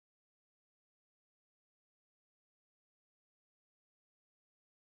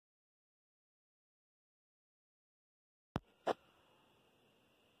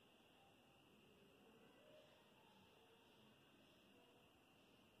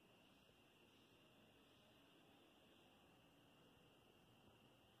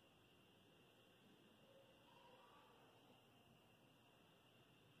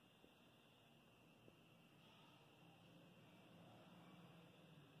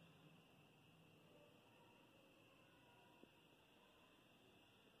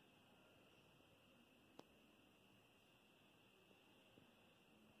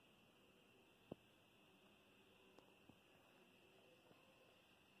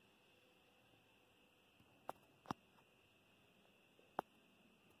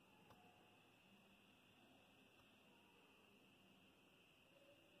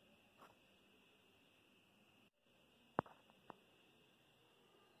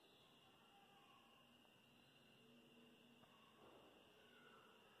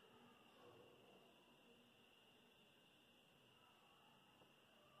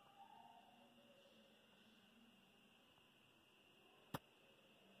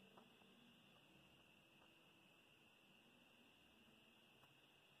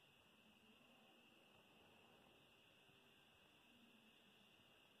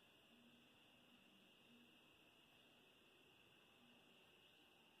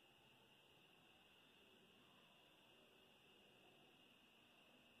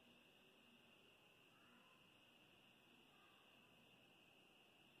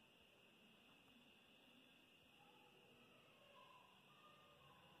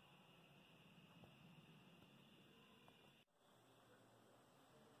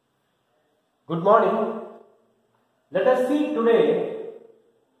Good morning. Let us see today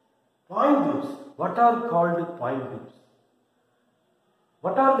point groups. What are called point groups?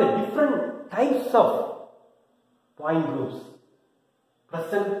 What are the different types of point groups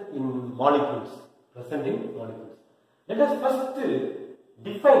present in molecules? Let us first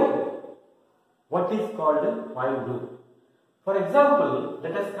define what is called a point group. For example,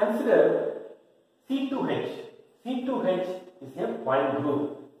 let us consider C2H. C2H is a point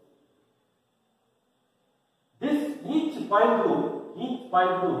group. Each point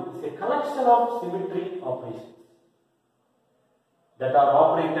group is a collection of symmetry operations that are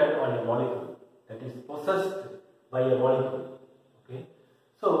operated on a molecule, that is possessed by a molecule. Okay.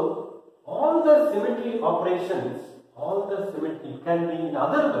 So all the symmetry operations, can be, in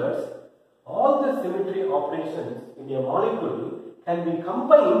other words, all the symmetry operations in a molecule can be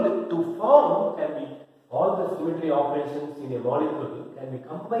combined to form, all the symmetry operations in a molecule can be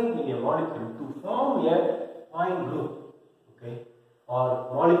combined in a molecule to form a point group, okay, or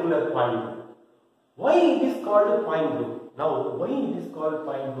molecular point group. Why it is called a point group? Now, why it is called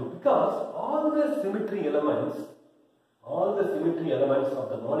point group? Because all the symmetry elements of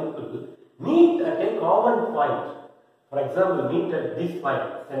the molecule meet at a common point. For example, meet at this point.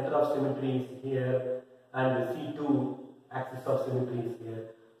 Center of symmetry is here, and the C2 axis of symmetry is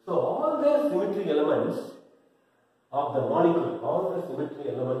here. So all the symmetry elements of the molecule,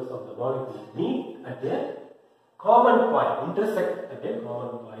 meet at a common point, intersect at a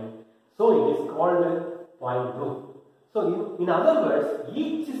common point. So it is called a point group. So in other words,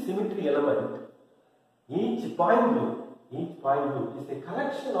 each symmetry element, each point group is a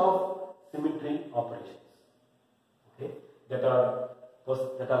collection of symmetry operations, okay, that are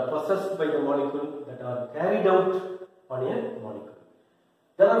possessed by the molecule, that are carried out on a molecule.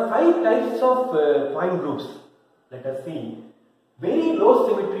 There are 5 types of point groups. Let us see. Very low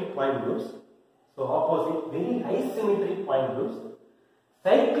symmetry point groups. So opposite, very high symmetry point groups,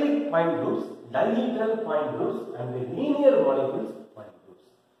 cyclic point groups, dihedral point groups, and the linear molecules point groups.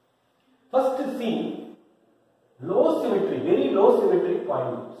 First see low symmetry, very low symmetry point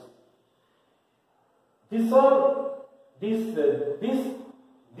groups. These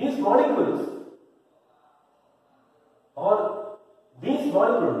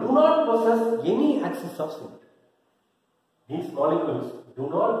molecules do not possess any axis of symmetry. These molecules do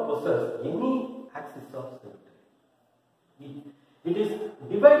not possess any axis of symmetry. It is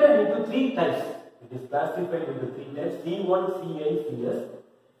divided into 3 types. It is classified into 3 types: C1, Ci, Cs.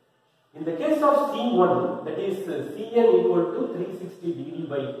 In the case of C1, that is Cn equal to 360 degree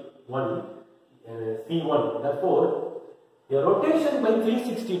by 1, C1. Therefore, a rotation by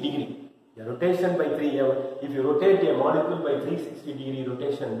 360 degree. If you rotate a molecule by 360 degree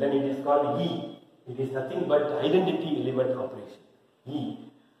rotation, then it is called E. It is nothing but identity element operation, E.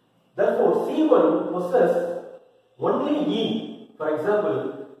 Therefore, C1 possesses only E. For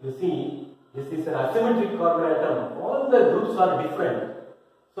example, you see, this is an asymmetric carbon atom. All the groups are different.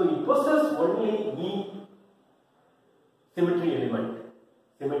 So, it possesses only E symmetry element,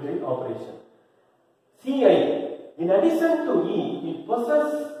 symmetry operation. Ci, in addition to E, it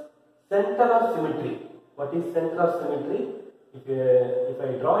possesses center of symmetry. What is center of symmetry? If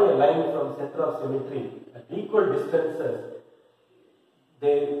I draw a line from center of symmetry at equal distances,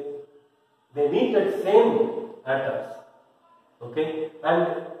 they meet at same atoms. Okay, and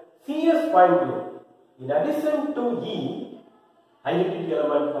Cs point group, in addition to E, identity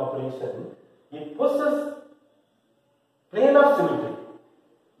element operation, it possesses plane of symmetry.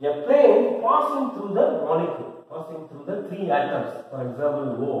 A plane passing through the molecule, passing through the 3 atoms. For example,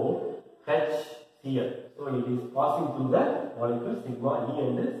 O, H, Cl. So it is passing through the molecule sigma, E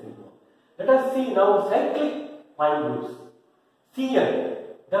and sigma. Let us see now cyclic point groups. Cn.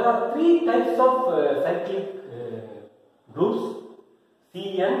 There are 3 types of cyclic groups: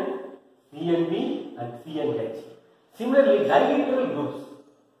 Cn, CnV and Cnh. Similarly, dihedral groups,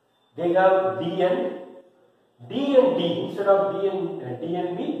 they have Dn, Dnd, instead of Dnv,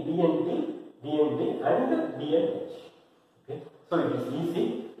 Dnd, Dnd and Dnh. Okay. So it is easy.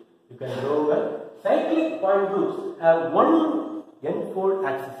 You can draw well. Cyclic point groups have one n-fold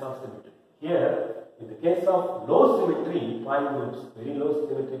axis of symmetry. Here, in the case of low symmetry point groups, very low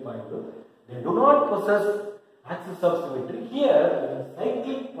symmetry point groups, they do not possess axis of symmetry. Here, in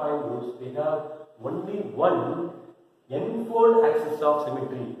cyclic point groups, they have only one n-fold axis of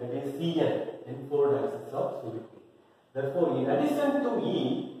symmetry, that is Cn, n-fold axis of symmetry. Therefore, in addition to E,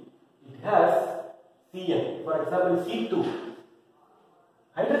 it has Cn. For example, C2.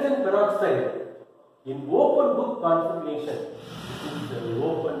 Hydrogen peroxide in open book configuration,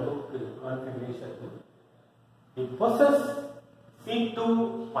 it possesses C2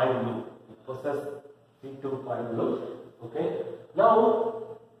 point group. possess C2 point group. Okay. Now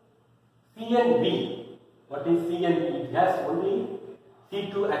CnV. What is CnV? It has only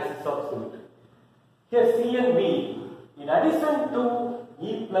C2 axis of symmetry. Here CnV, in addition to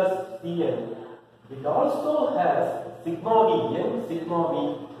E plus Cn, it also has sigma V, n sigma V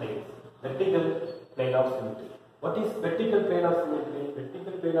planes, vertical plane of symmetry. What is vertical plane of symmetry?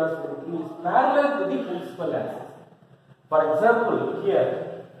 Vertical plane of symmetry is parallel to the principal axis. For example, here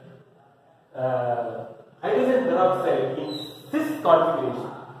hydrogen peroxide in cis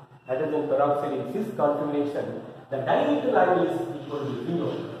configuration, the dihedral angle is equal to 0.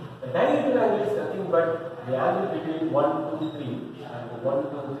 The dihedral angle is nothing but the angle between 1, 2, 3 and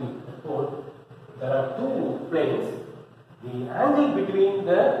 1, 2, 3. Therefore, there are two planes. The angle between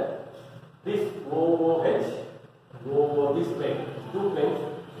this OOH, this plane, two planes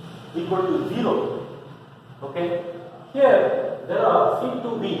equal to 0. Okay. Here there are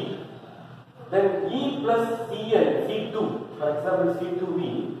C2V. Then E plus Cn, C2. For example, C2V,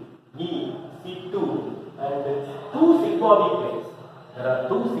 E, C2 and 2 sigma V planes. There are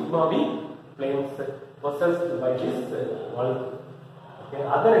 2 sigma V planes possessed by this molecule. Okay.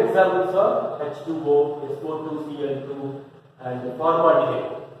 Other examples are H2O, SO2Cl2 and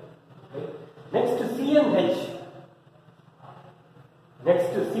formaldehyde. Okay. Next CnH.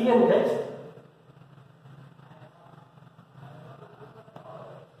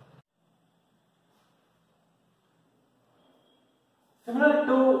 Similar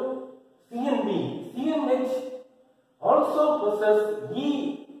to CnV, CnH also possesses E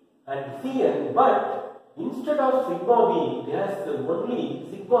and Cn, but instead of sigma V, it has only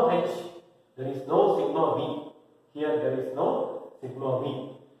sigma H. There is no sigma V. Here there is no sigma V.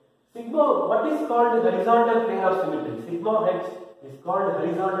 Sigma, what is called horizontal plane of symmetry? Sigma H is called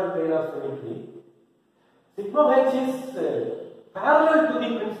horizontal plane of symmetry. Sigma H is parallel to the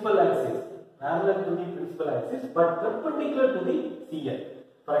principal axis, but perpendicular to the Cn.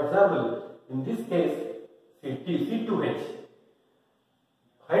 For example, in this case, C2H,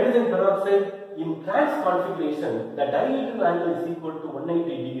 hydrogen peroxide in trans configuration, the dihedral angle is equal to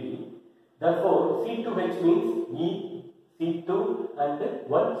 180 degree. Therefore, C2H means E, C2 and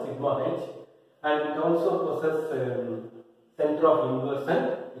 1 sigma H, and it also possesses center of inversion.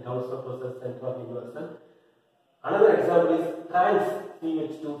 Another example is trans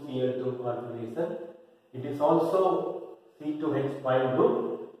CH2Cl2 configuration. It is also C2H point group.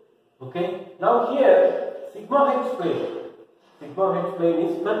 Okay. Now here sigma H plane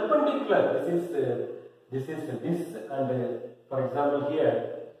is perpendicular. This is this, and for example here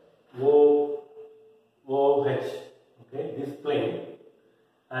OH. Okay, this plane,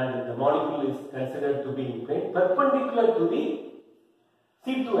 and the molecule is considered to be in plane perpendicular to the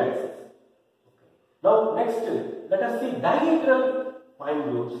C2 axis. Okay. Now next, let us see dihedral point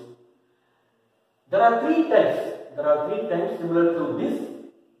groups. There are three types similar to this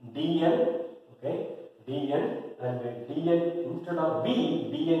Dn. Okay, Dn and Dn instead of B,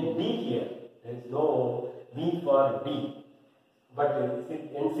 Dnd here. There is no V for D, but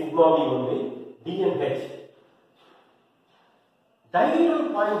in sigma V only, Dnh. Dihedral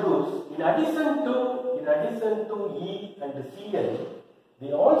point groups, in addition to E and Cn,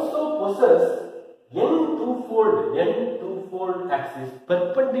 they also possess n two-fold axis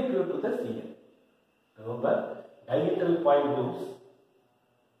perpendicular to the Cn. Remember, dihedral point groups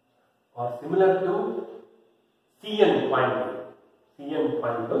are similar to Cn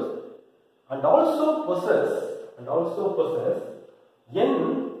point groups, and also possess n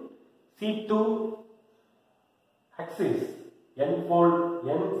C2 axis, n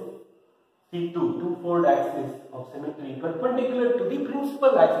C2 two-fold axis of symmetry perpendicular to the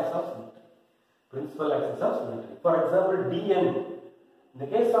principal axis of symmetry. For example, Dn. In the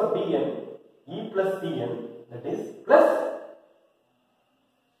case of Dn, E plus Cn, that is plus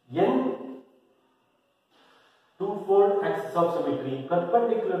n two-fold axis of symmetry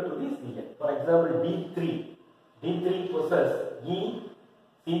perpendicular to the Cn. For example, D3 possesses E,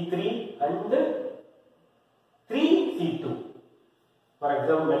 C3 and 3 C2. For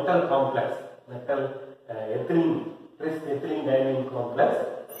example, metal complex, ethylene diamine complex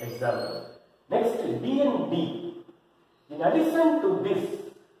example. Next, Dnd. In addition to this,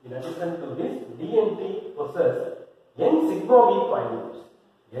 Dnd possesses n sigma V point groups.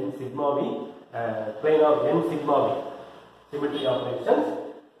 N sigma V, plane of n sigma V, symmetry operations.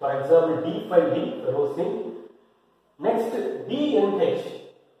 For example, D5D, ferrocene. Next, Dnh.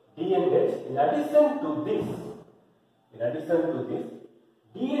 In addition to this,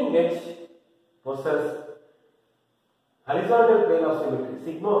 Dnh possesses horizontal plane of symmetry,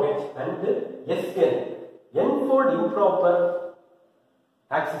 sigma H and Sn, n-fold improper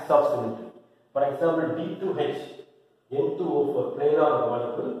axis of symmetry. For example, D2H, N2O4, planar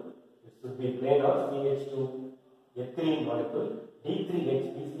molecule. It should be planar, CH2, ethylene molecule. D3H,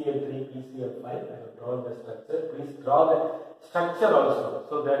 PCl3, PCl5. I have drawn the structure. Please draw the structure also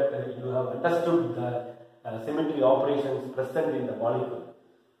so that you have understood the symmetry operations present in the molecule.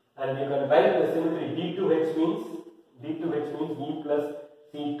 And you can write the symmetry. D2H means E plus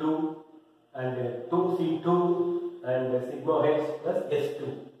C2 and 2C2 and sigma H plus S2.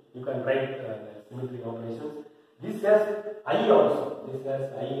 You can write the symmetry operations. This has I also.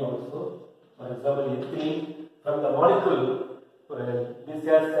 For example, ethylene from the molecule. This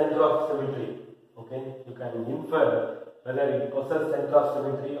has center of symmetry. Okay, you can infer whether it possesses center of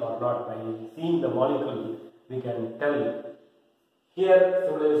symmetry or not by seeing the molecule. We can tell. Here,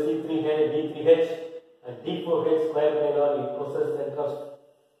 similarly, C3H, D3H, and D4H square planar, it possesses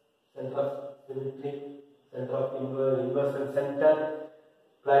center of symmetry, center of inversion center,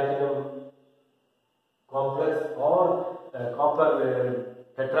 platinum complex or copper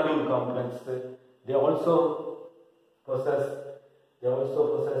tetramine complex. They also possess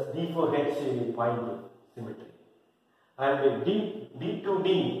D4H point symmetry. And D2D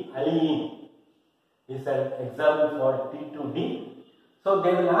allene is an example for T2D. So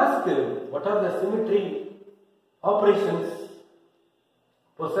they will ask what are the symmetry operations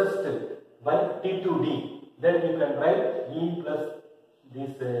possessed by T2D. Then you can write E plus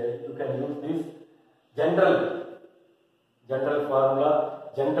this, you can use this general formula,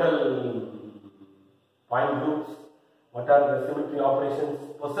 general point groups. What are the symmetry operations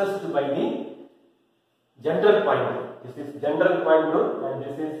possessed by the general point group? This is general point group and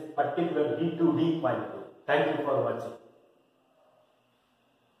this is particular D2D point group. Thank you for watching.